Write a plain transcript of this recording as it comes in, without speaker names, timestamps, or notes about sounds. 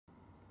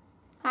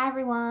Hi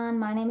everyone,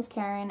 my name is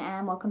Karen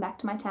and welcome back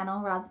to my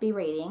channel, Rather Be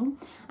Reading.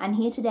 I'm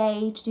here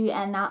today to do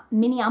a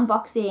mini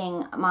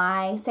unboxing,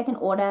 my second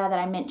order that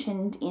I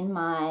mentioned in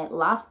my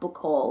last book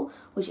haul,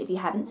 which if you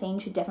haven't seen,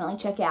 you should definitely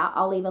check out.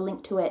 I'll leave a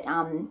link to it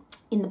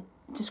in the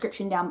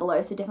description down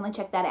below, so definitely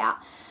check that out.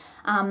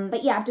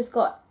 But yeah, I've just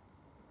got,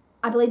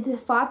 I believe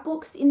there's 5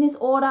 books in this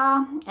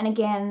order, and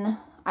again,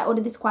 I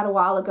ordered this quite a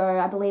while ago.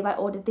 I believe I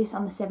ordered this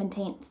on the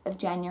 17th of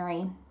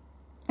January.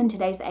 And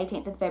today's the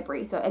 18th of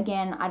February. So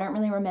again, I don't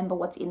really remember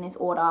what's in this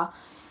order.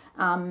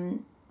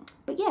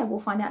 But yeah, we'll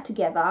find out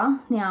together.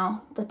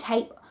 Now, the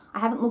tape, I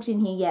haven't looked in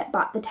here yet,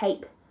 but the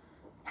tape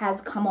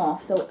has come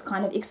off. So it's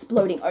kind of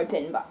exploding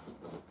open. But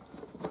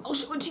I'll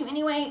show it to you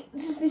anyway.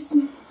 This is this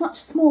much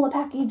smaller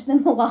package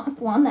than the last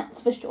one,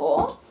 that's for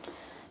sure.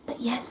 But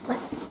yes,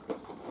 let's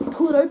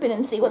pull it open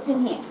and see what's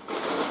in here.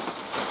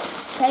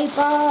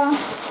 Paper.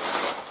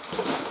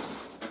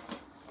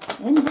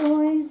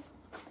 Invoice.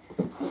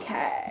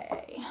 Okay.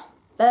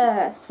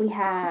 First, we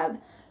have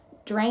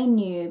Drain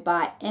You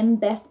by M.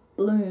 Beth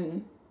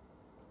Bloom.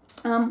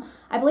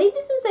 I believe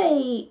this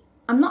is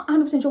I'm not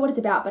 100% sure what it's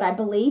about, but I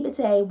believe it's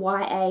a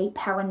YA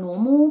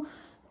paranormal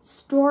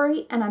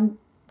story, and I'm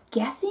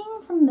guessing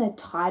from the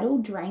title,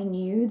 Drain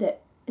You,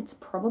 that it's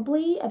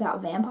probably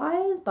about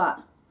vampires,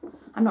 but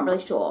I'm not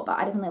really sure, but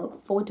I definitely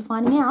look forward to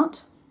finding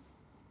out.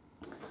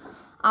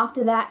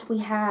 After that, we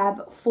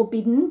have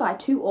Forbidden by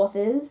 2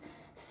 authors,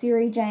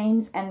 Siri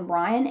James and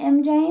Ryan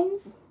M.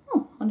 James.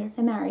 Oh, I wonder if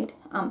they're married.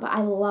 But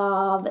I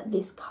love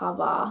this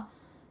cover.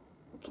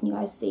 Can you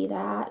guys see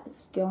that?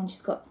 It's a girl and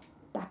she's got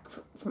back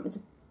from, it's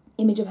an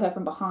image of her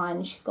from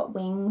behind. She's got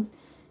wings.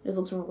 It just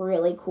looks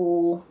really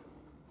cool.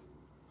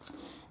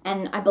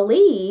 And I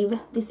believe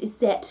this is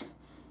set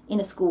in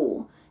a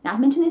school. Now,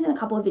 I've mentioned this in a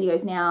couple of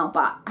videos now,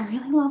 but I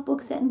really love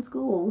books set in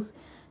schools.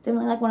 It's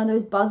definitely like one of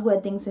those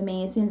buzzword things for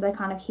me. As soon as I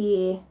kind of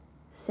hear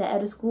set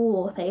at a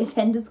school, if they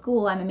attend a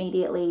school, I'm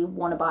immediately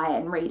want to buy it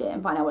and read it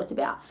and find out what it's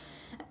about.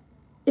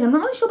 And I'm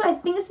not really sure, but I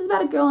think this is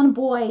about a girl and a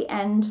boy,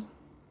 and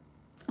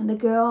the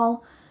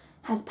girl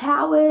has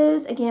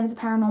powers. Again, it's a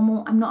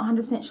paranormal. I'm not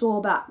 100%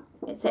 sure, but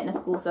it's set in a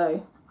school,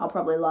 so I'll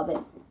probably love it.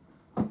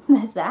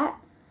 There's that.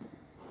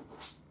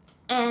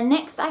 And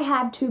next I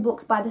have 2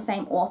 books by the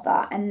same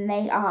author, and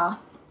they are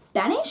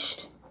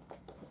Banished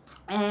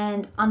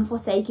and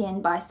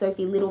Unforsaken by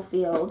Sophie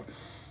Littlefield.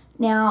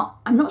 Now,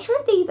 I'm not sure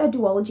if these are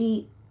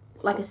duology,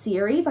 like a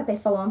series, like they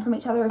follow on from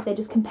each other, if they're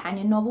just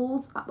companion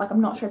novels. Like,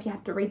 I'm not sure if you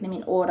have to read them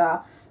in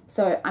order.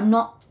 So I'm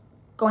not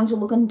going to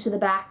look into the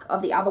back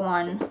of the other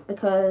one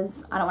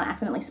because I don't want to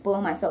accidentally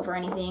spoil myself or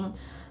anything.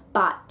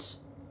 But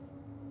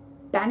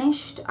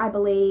Banished, I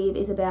believe,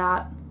 is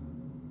about,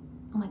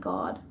 oh my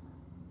god,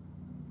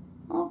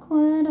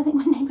 awkward. I think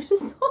my neighbour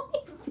just saw me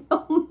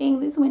filming.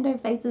 This window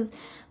faces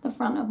the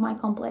front of my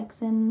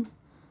complex and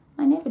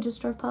my neighbour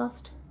just drove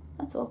past.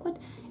 That's awkward.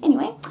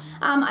 Anyway,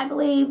 I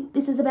believe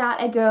this is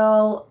about a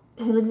girl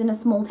who lives in a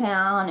small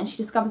town, and she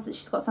discovers that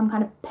she's got some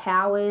kind of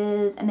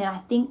powers, and then I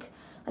think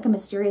like a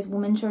mysterious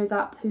woman shows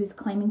up who's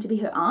claiming to be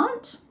her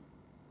aunt.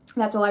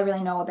 That's all I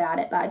really know about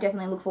it, but I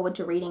definitely look forward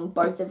to reading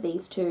both of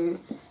these two,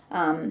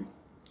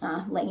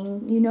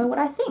 letting you know what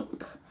I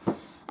think.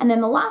 And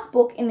then the last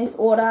book in this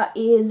order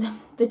is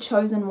The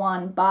Chosen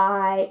One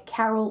by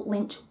Carol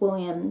Lynch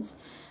Williams.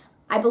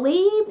 I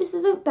believe this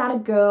is about a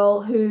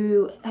girl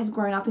who has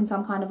grown up in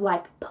some kind of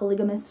like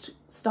polygamist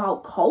style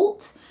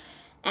cult,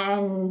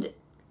 and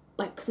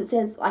like, because it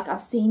says, like,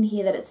 I've seen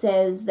here that it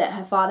says that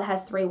her father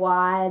has 3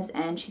 wives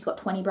and she's got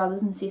 20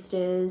 brothers and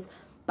sisters,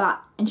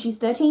 and she's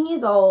 13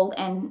 years old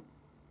and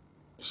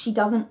she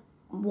doesn't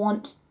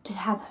want to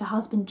have her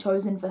husband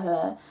chosen for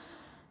her.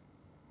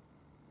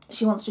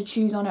 She wants to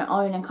choose on her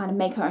own and kind of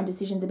make her own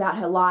decisions about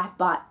her life,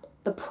 but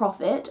the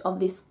prophet of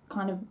this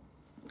kind of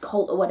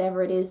cult or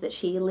whatever it is that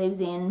she lives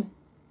in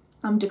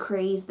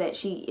decrees that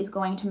she is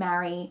going to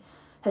marry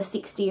her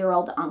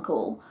 60-year-old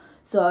uncle.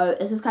 So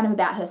this is kind of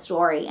about her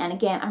story. And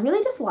again, I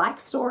really just like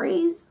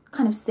stories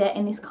kind of set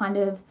in this kind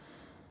of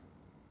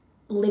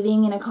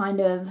living in a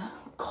kind of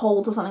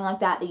cult or something like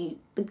that the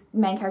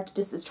main character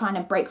just is trying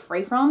to break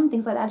free from,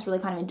 things like that. I just really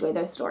kind of enjoy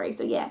those stories.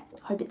 So yeah,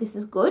 hope that this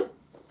is good.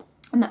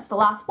 And that's the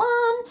last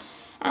one,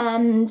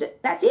 and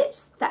that's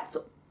it. That's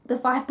the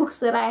 5 books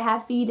that I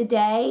have for you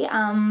today.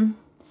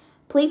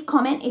 Please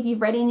comment if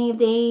you've read any of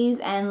these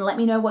and let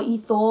me know what you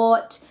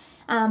thought.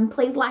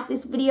 Please like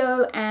this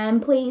video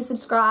and please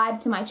subscribe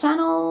to my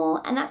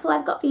channel. And that's all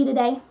I've got for you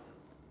today.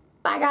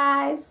 Bye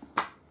guys.